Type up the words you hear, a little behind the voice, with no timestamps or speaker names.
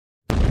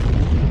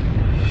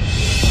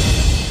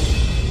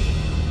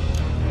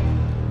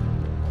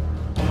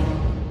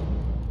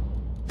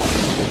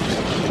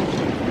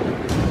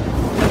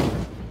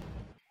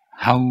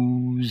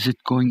How's it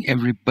going,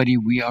 everybody?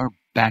 We are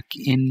back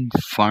in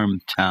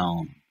Farm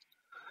Town.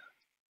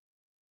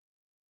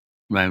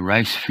 My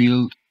rice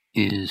field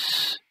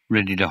is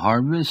ready to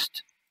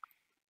harvest.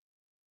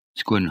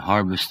 Let's go ahead and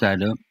harvest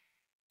that up.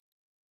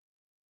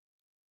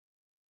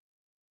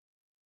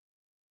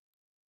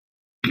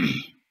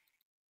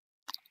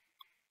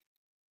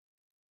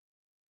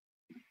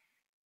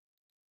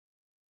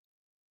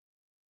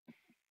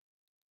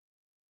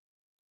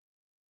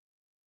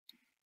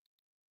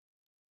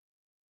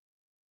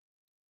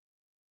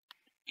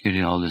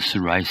 Getting all this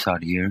rice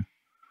out here.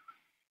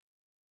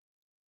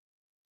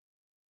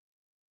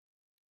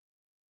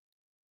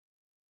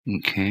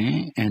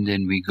 Okay, and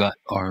then we got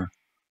our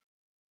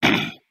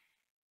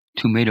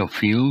tomato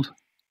field.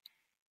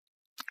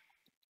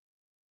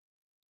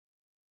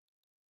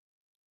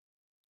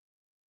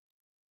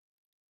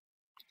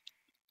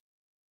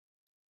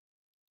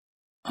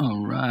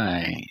 All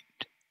right.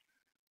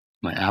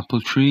 My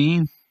apple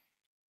tree.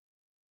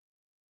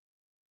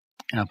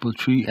 Apple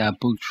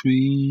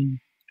tree.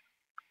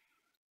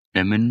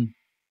 Lemon,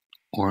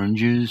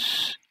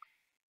 oranges,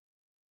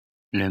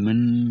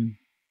 lemon,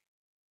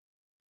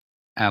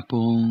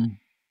 apple,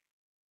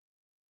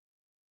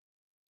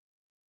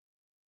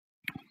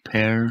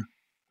 pear,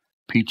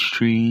 peach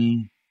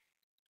tree,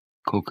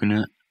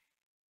 coconut,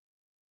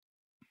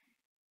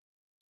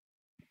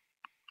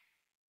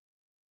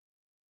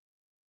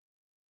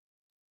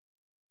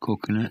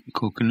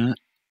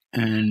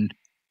 and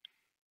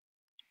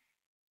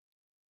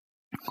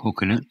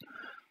coconut.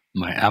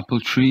 My apple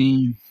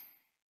tree.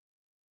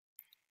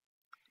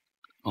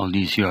 All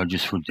these here are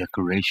just for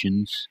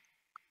decorations.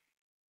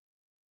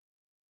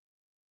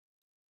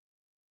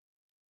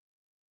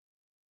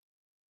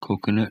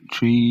 Coconut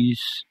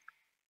trees.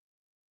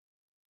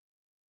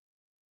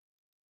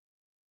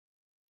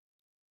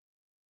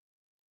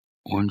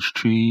 Orange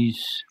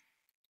trees.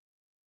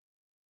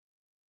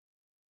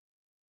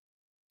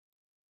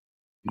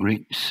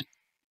 Grapes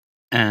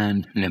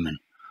and lemon.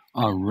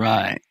 All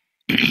right.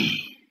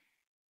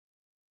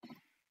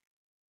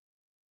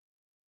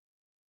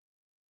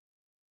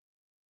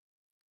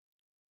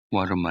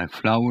 Water my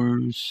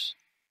flowers.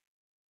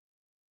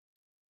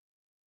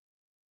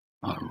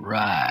 All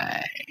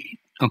right.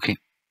 Okay.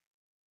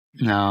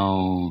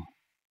 Now,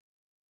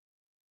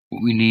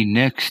 what we need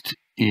next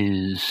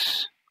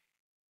is,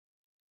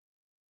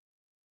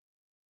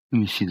 let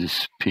me see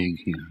this pig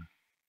here.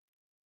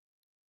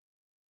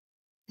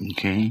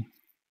 Okay.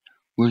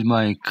 Where's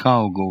my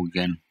cow go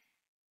again?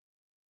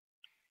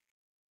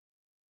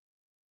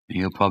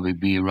 He'll probably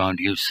be around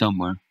here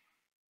somewhere.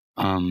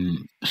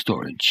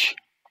 Storage.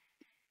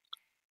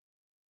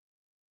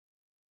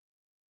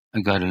 I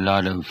got a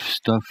lot of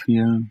stuff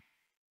here.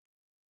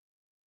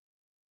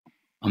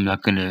 I'm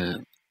not gonna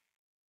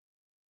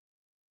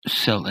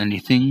sell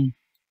anything.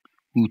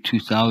 Ooh,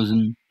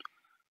 2,000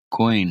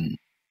 coin.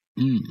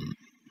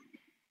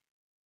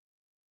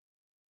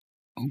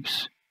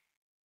 Oops.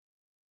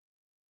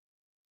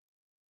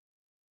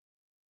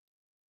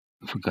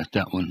 I forgot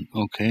that one.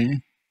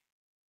 Okay.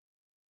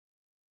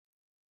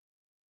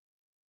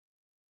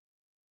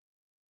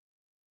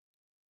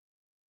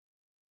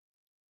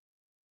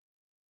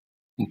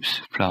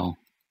 Oops. Plow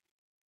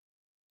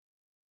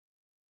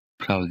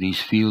these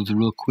fields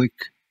real quick.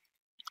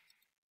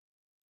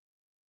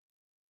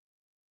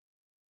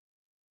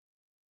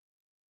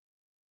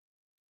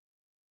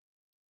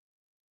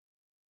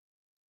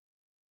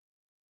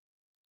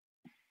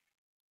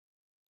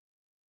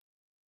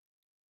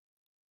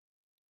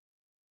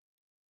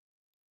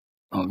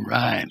 All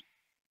right.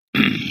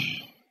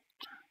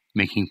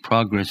 Making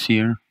progress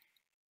here.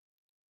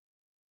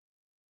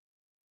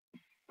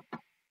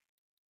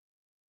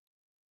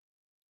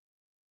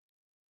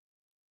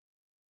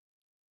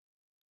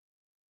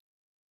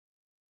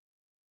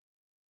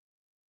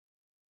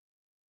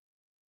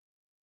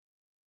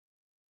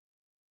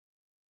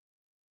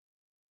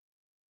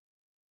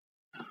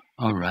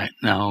 All right.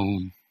 Now,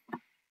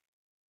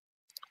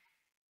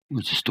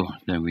 where's the store?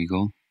 There we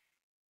go.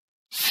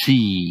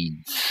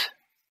 Seeds.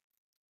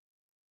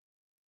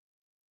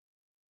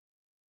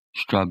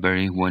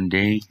 Strawberry 1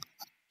 day.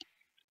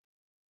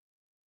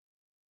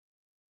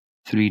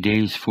 3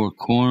 days for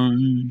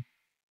corn.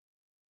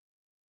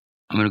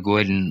 I'm going to go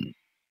ahead and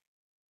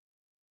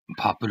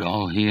pop it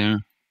all here.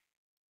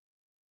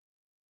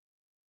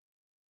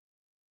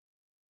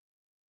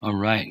 All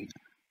right.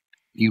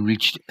 You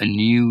reached a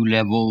new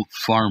level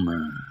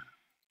farmer.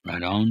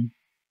 Right on.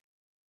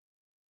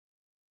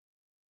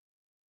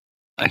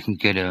 I can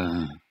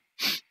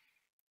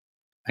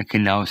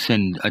now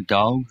send a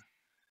dog,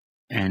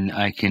 and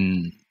I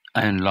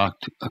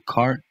unlocked a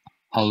cart,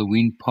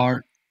 Halloween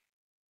pot,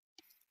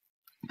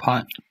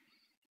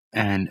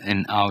 and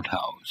an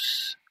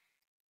outhouse.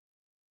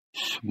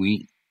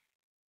 Sweet.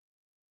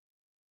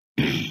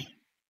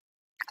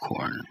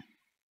 Corn.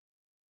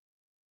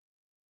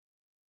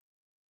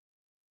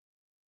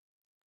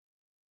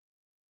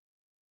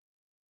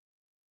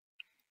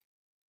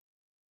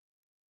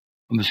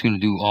 I'm just going to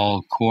do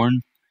all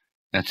corn.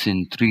 That's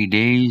in 3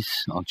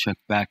 days. I'll check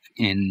back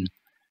in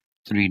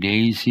 3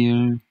 days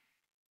here.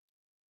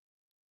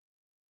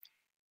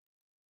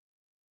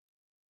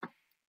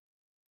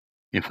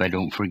 If I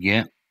don't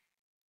forget.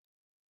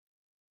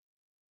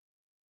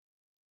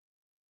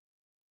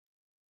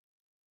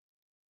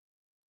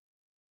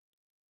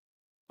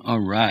 All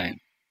right.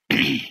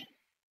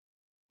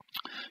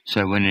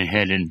 So I went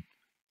ahead and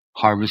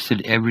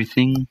harvested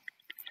everything,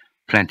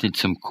 planted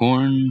some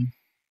corn,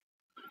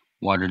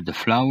 watered the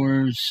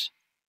flowers,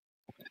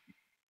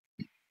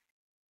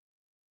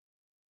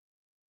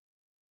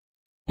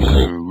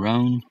 wander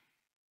around,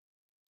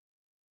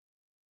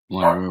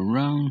 wander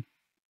around,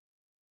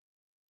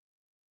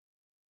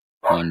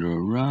 wander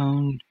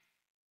around.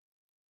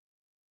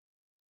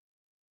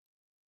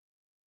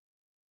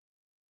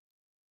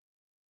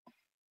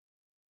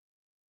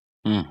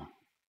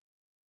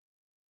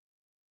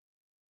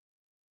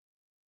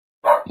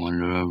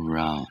 Wander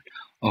around.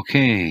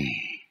 Okay.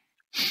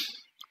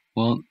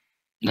 Well,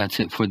 that's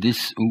it for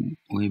this. Oh,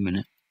 wait a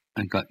minute.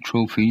 I got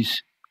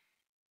trophies.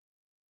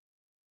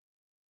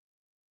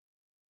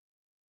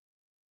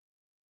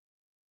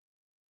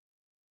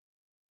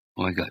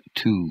 Oh, I got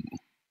 2.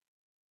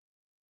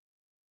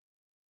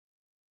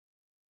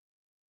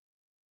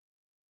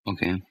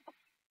 Okay.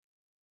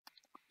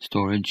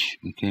 Storage.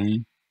 Okay.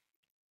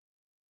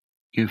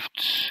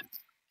 Gifts.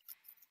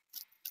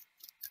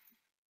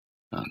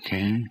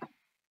 Okay.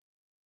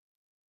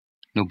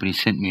 Nobody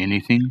sent me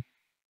anything.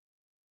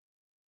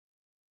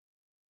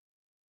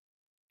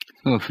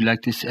 So if you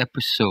like this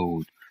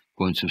episode,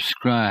 go and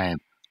subscribe.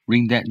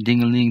 Ring that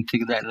ding-a-ling,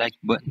 tick that like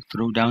button,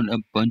 throw down a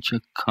bunch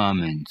of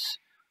comments.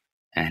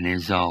 And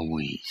as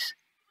always,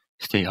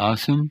 stay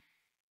awesome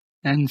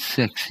and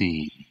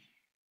sexy.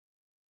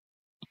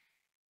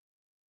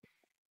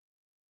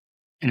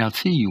 And I'll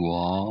see you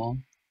all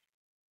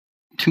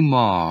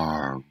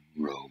tomorrow.